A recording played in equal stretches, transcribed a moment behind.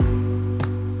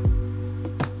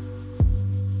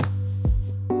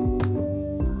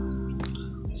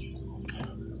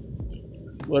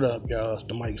What up, y'all? It's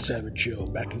the Mike Savage Show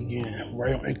back again,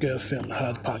 right on Anchor FM, the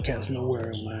hottest podcast in the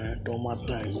world, man. Doing my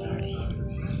thing, man.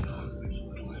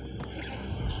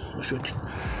 Make sure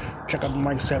check out the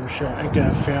Mike Savage Show on Anchor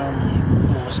FM,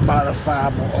 on Spotify,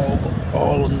 on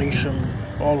all the nation,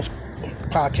 all the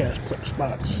podcast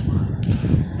spots.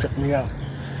 Check me out,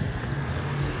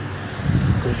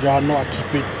 cause y'all know I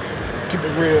keep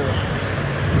it real.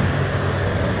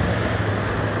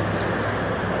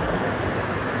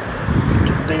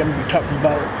 Today I'm going to be talking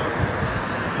about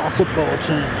my football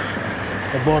team,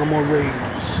 the Baltimore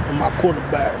Ravens, and my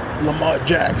quarterback, Lamar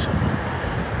Jackson,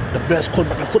 the best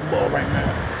quarterback in football right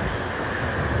now.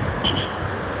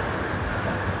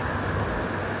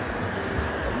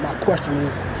 My question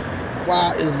is,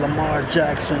 why is Lamar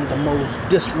Jackson the most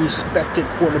disrespected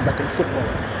quarterback in football?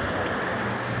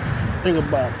 Think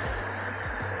about it.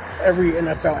 Every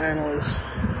NFL analyst,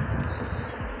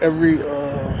 every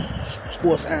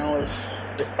sports analyst,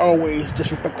 they always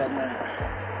disrespect that man.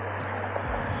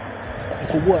 And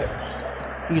for what?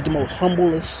 He's the most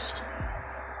humblest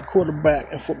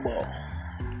quarterback in football.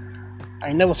 I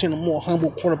ain't never seen a more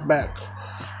humble quarterback.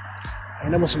 I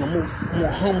ain't never seen a more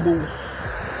humble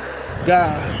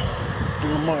guy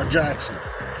than Lamar Jackson.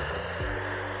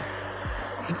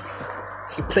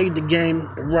 He played the game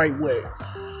the right way.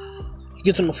 He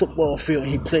gets on the football field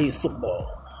and he plays football.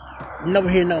 You never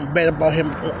hear nothing bad about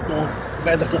him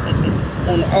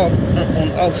on the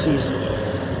off season.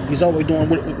 He's always doing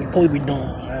what we're supposed to be doing,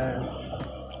 man.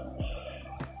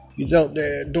 He's out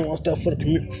there doing stuff for the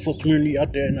community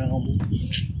out there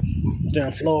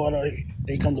in Florida.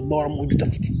 They come to Baltimore, he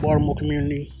does the Baltimore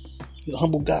community. He's a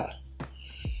humble guy.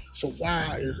 So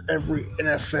why is every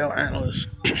NFL analyst,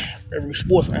 every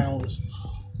sports analyst,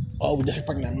 always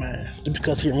disrespecting that man? Just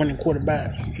because he's a running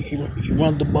quarterback, he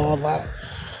runs the ball out.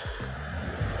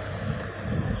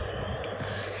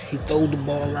 He throws the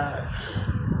ball out.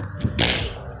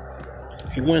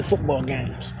 He wins football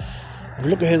games. If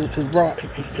you look at his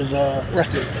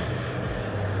record,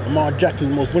 Lamar Jackson,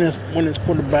 the most winningest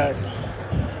quarterback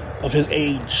of his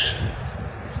age.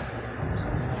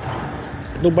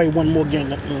 Nobody won more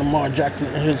games than Lamar Jackson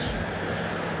in his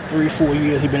 3-4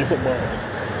 years he's been in football,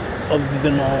 other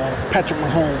than Patrick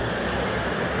Mahomes.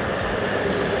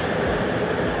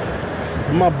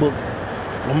 In my book,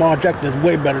 Lamar Jackson is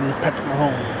way better than Patrick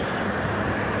Mahomes.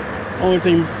 Only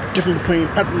thing different between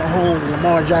Patrick Mahomes and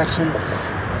Lamar Jackson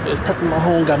is Patrick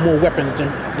Mahomes got more weapons than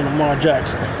Lamar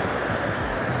Jackson.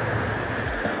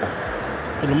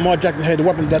 If Lamar Jackson had the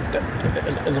weapons that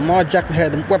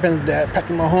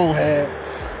Patrick Mahomes had,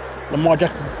 Lamar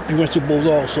Jackson he went Super Bowls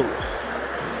also.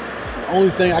 The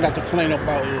only thing I got to complain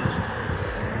about is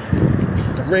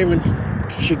the Ravens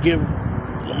should give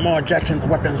Lamar Jackson the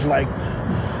weapons like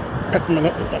Patrick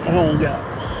Mahomes got.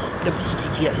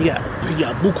 He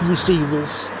got buku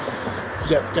receivers. You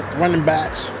got running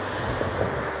backs.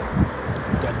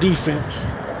 You got defense.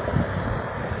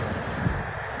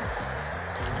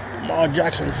 Lamar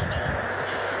Jackson,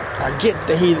 I get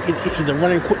that he's a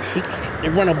he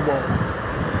run a ball.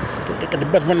 They got the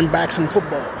best running backs in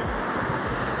football.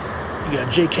 You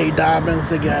got J.K. Dobbins.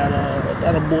 They got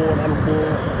other board.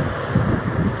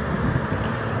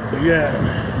 But yeah,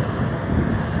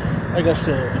 like I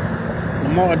said,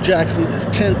 Lamar Jackson is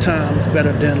 10 times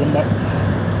better than Lamar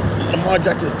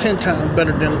Jackson is 10 times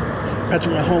better than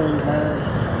Patrick Mahomes, man.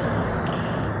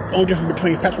 The only difference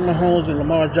between Patrick Mahomes and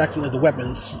Lamar Jackson is the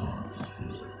weapons.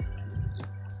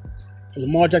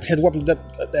 Lamar Jackson had weapons that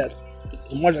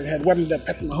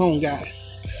Patrick Mahomes got.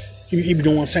 He be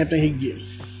doing the same thing he get.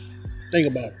 Think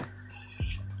about it.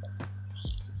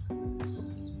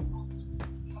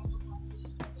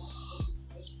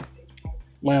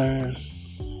 Man.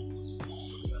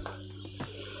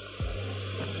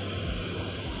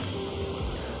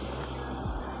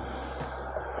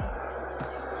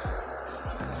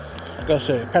 Like I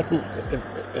said,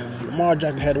 if Lamar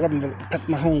Jackson had the weapons that Patrick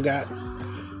Mahomes got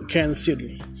in Kansas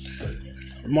City,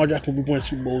 Lamar Jackson would be winning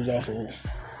Super Bowls also.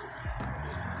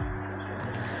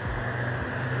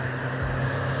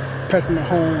 Patrick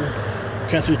Mahomes,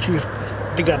 Kansas City Chiefs,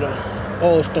 they got an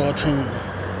all-star team.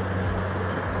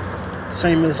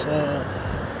 Same as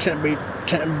Tampa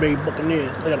Bay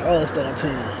Buccaneers, they got an all-star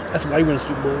team. That's why he won the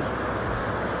Super Bowl.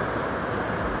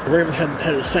 The Ravens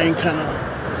had the same kind of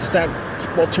stacked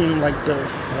football team like the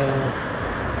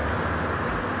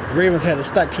Ravens had a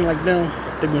stacked team like them.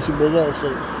 They won Super Bowls also.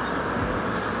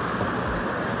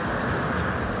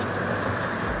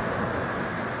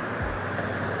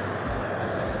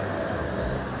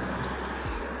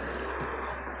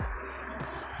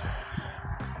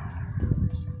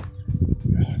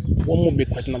 One more big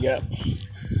question I got.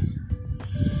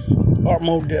 Art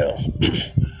Modell,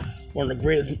 one of the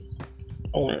greatest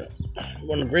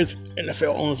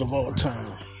NFL owners of all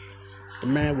time. The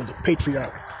man was a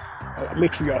matriarch of the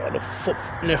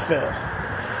NFL,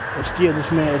 and still this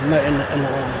man is not in the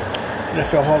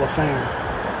NFL Hall of Fame.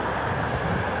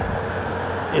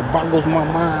 It boggles my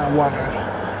mind why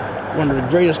one of the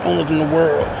greatest owners in the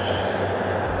world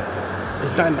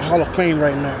is not in the Hall of Fame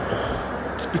right now.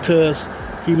 It's because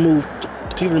he moved the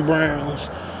Cleveland Browns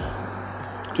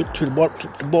to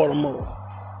Baltimore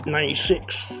in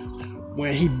 '96,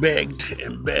 when he begged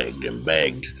and begged and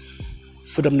begged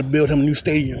for them to build him a new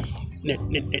stadium.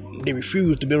 They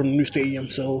refused to build him a new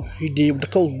stadium, so he did what the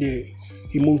coach did.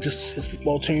 He moved his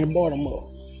football team to Baltimore.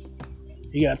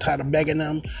 He got tired of begging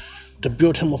them to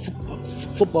build him a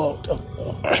football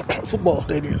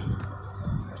stadium.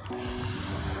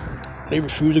 They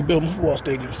refused to build him a football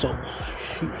stadium, so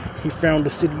he found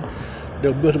the city that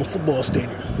would build him a football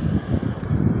stadium.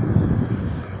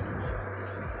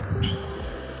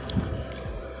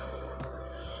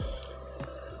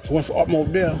 If it went for Art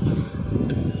Modell,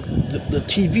 the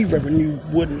TV revenue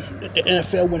the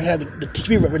NFL wouldn't have the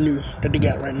TV revenue that they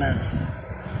got right now.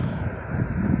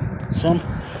 So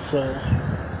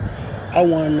I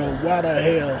want to know why the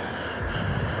hell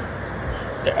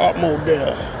that Art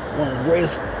Modell, one of the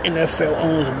greatest NFL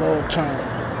owners of all time,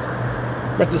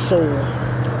 rest his soul,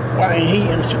 why ain't he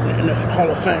in the Hall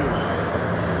of Fame?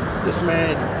 This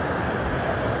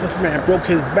man broke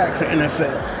his back for the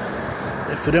NFL.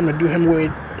 And for them to do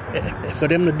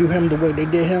him the way they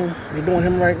did him, they're doing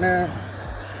him right now,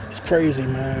 it's crazy,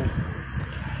 man.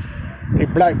 They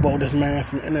blackballed this man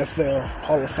from the NFL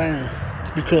Hall of Fame.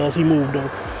 It's because he moved the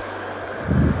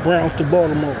Browns to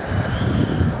Baltimore.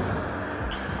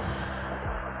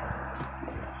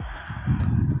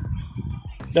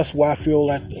 That's why I feel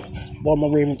like the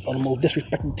Baltimore Ravens are the most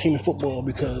disrespected team in football,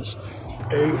 because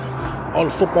all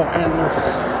the football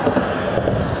analysts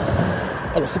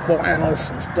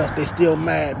and stuff, they still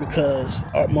mad because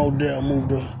Art Modell moved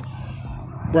the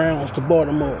Browns to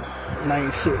Baltimore in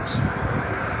 '96.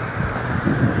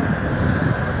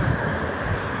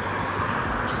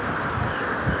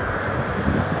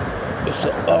 It's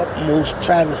an utmost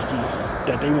travesty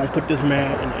that they won't put this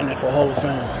man in the NFL Hall of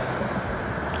Fame.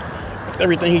 With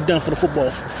everything he's done for the football,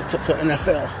 for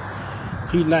NFL,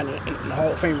 he's not in the Hall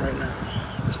of Fame right now.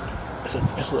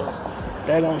 It's a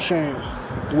daggone shame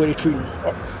the way they treat him.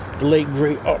 The late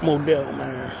great Art Modell,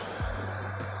 man.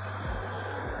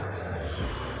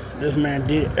 This man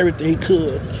did everything he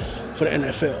could for the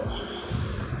NFL,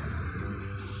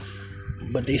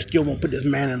 but they still won't put this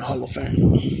man in the Hall of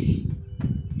Fame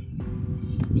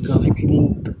because he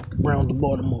moved the Browns to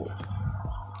Baltimore.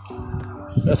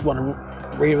 That's why the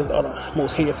Ravens are the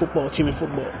most hated football team in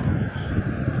football.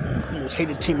 The most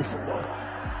hated team in football.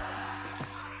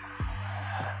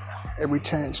 Every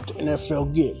chance the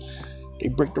NFL get, they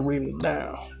break the Ravens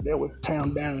down. They always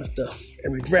pound down and stuff.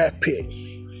 Every draft pick.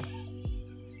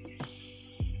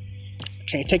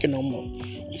 Can't take it no more.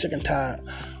 I'm sick and tired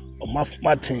of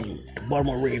my team, the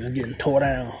Baltimore Ravens, getting tore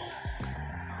down.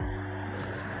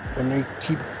 When they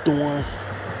keep doing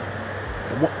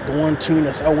the one team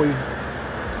that's always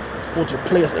going to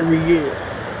play us every year,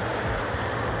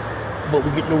 but we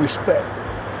get no respect.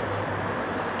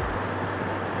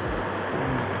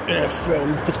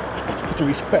 NFL put some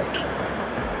respect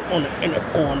on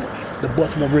the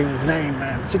Baltimore Ravens name,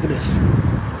 man. I'm sick of this.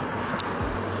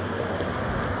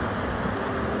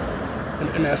 And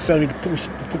the NFL need to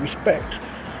put respect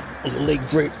on the late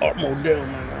great Art Modell,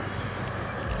 man.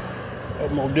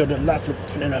 Art Modell did a lot for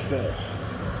the NFL.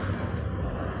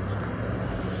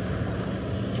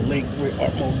 The late great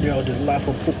Art Modell did a lot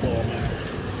for football, man.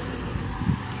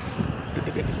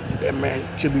 That man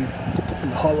should be put in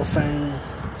the Hall of Fame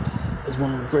as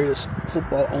one of the greatest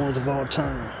football owners of all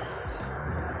time.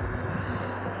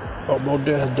 Art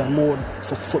Modell has done more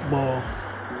for football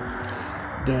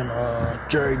than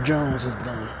Jerry Jones has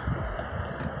done.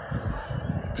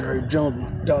 Jerry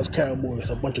Jones, Dallas Cowboys,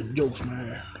 a bunch of jokes,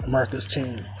 man. America's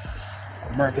team,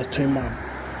 my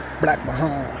black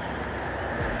behind.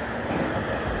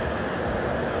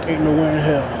 Ain't no way in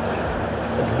hell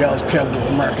that the Dallas Cowboys,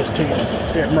 America's team,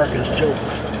 they're America's joke.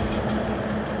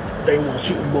 They won a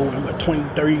Super Bowl in about 20,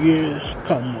 30 years.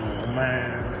 Come on,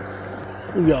 man.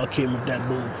 Who y'all kidding with that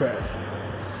bull crap?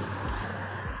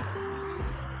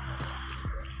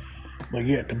 But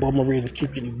yet, the Baltimore Ravens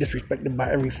keep getting disrespected by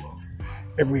every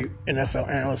NFL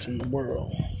analyst in the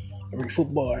world, every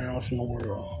football analyst in the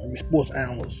world, every sports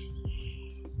analyst.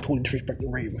 Totally disrespect the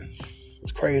Ravens.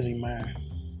 It's crazy, man.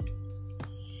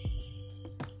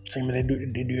 Same as they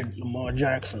did Lamar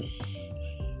Jackson.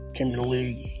 Came in the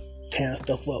league tearing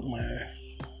stuff up, man.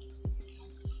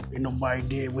 Ain't nobody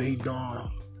did what he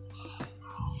done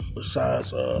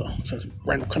besides since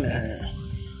Randall Cunningham.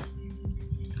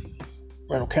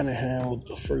 Randall Cunningham was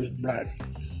the first black,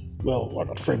 well, not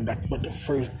the first black, but the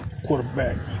first black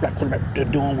quarterback they're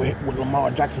doing what Lamar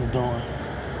Jackson's doing.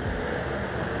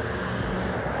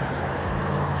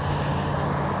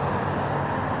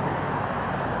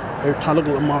 Every time I look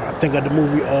at Lamar, I think of the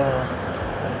movie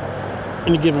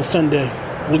Any Given Sunday,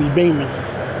 Willie Beeman.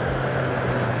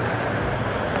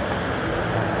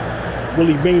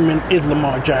 Willie Beeman is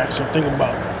Lamar Jackson. Think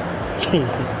about it.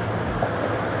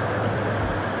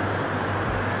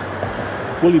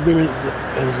 Willie Beeman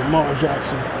is Lamar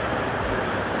Jackson.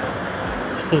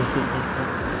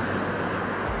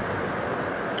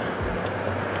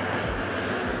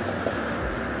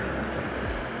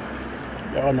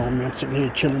 Y'all know me, I'm sitting here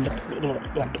chilling over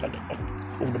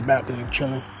the balcony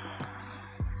chilling.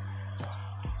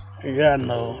 Yeah, I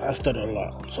know, I study a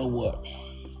lot, so what?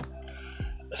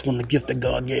 That's one of the gifts that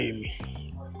God gave me.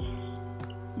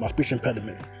 My speech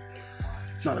impediment.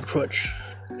 Not a crutch.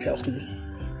 It helps me.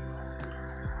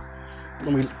 How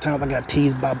many times I got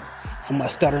teased for my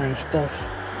stuttering and stuff.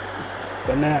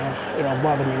 But now, it don't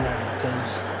bother me now,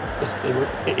 because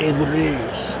it is what it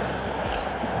is.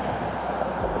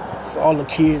 For all the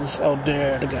kids out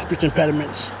there that got speech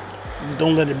impediments,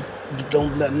 don't let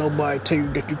nobody tell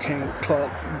you that you can't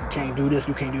talk, you can't do this,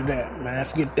 you can't do that, man.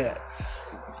 Forget that.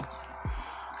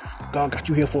 God got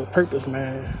you here for a purpose,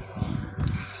 man.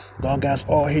 God got us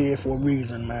all here for a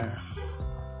reason, man.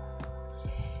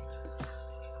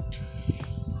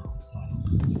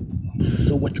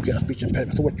 So what, you got a speech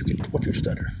impediment? So what you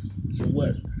stutter? So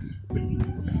what?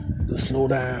 Just slow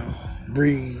down,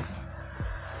 breathe,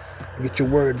 get your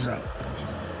words out.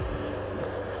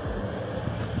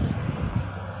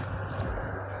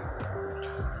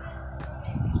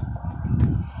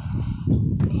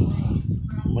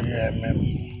 But yeah,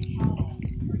 man.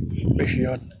 Make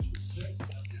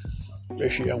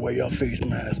sure y'all wear your face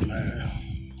mask, man.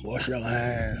 Wash your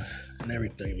hands and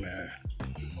everything, man.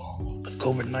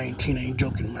 COVID-19 ain't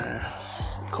joking, man.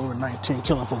 COVID-19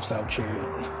 killing folks out here.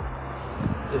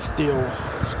 It's still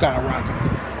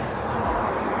skyrocketing.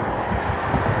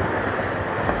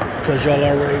 Because y'all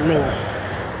already know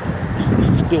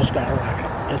it's still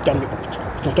skyrocketing. It's gonna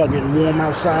start getting warm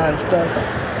outside and stuff.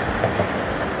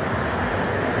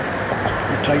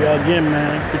 I'll tell y'all again,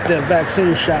 man, get that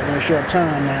vaccine shot when it's your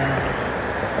time, man.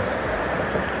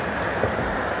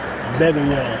 I'm begging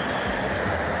y'all.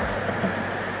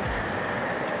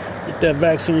 Get that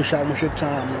vaccine shot when it's your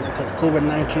time, man, because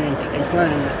COVID-19 ain't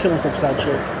playing. It's killing folks out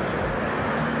here.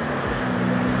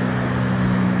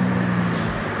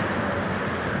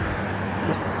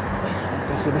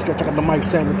 Like I said, make sure check out the Mike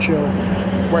Savage Show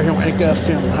right here on Anchor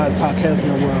FM, the highest podcast in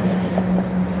the world.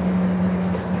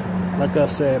 Like I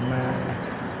said, man,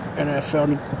 NFL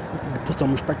needs to put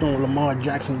some respect on Lamar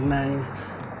Jackson's name.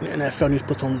 The NFL needs to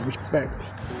put some respect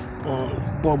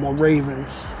on Baltimore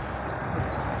Ravens.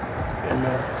 And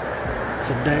it's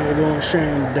a daggone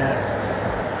shame that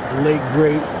the late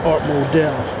great Art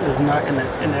Modell is not in the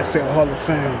NFL Hall of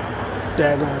Fame. It's a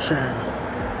daggone shame.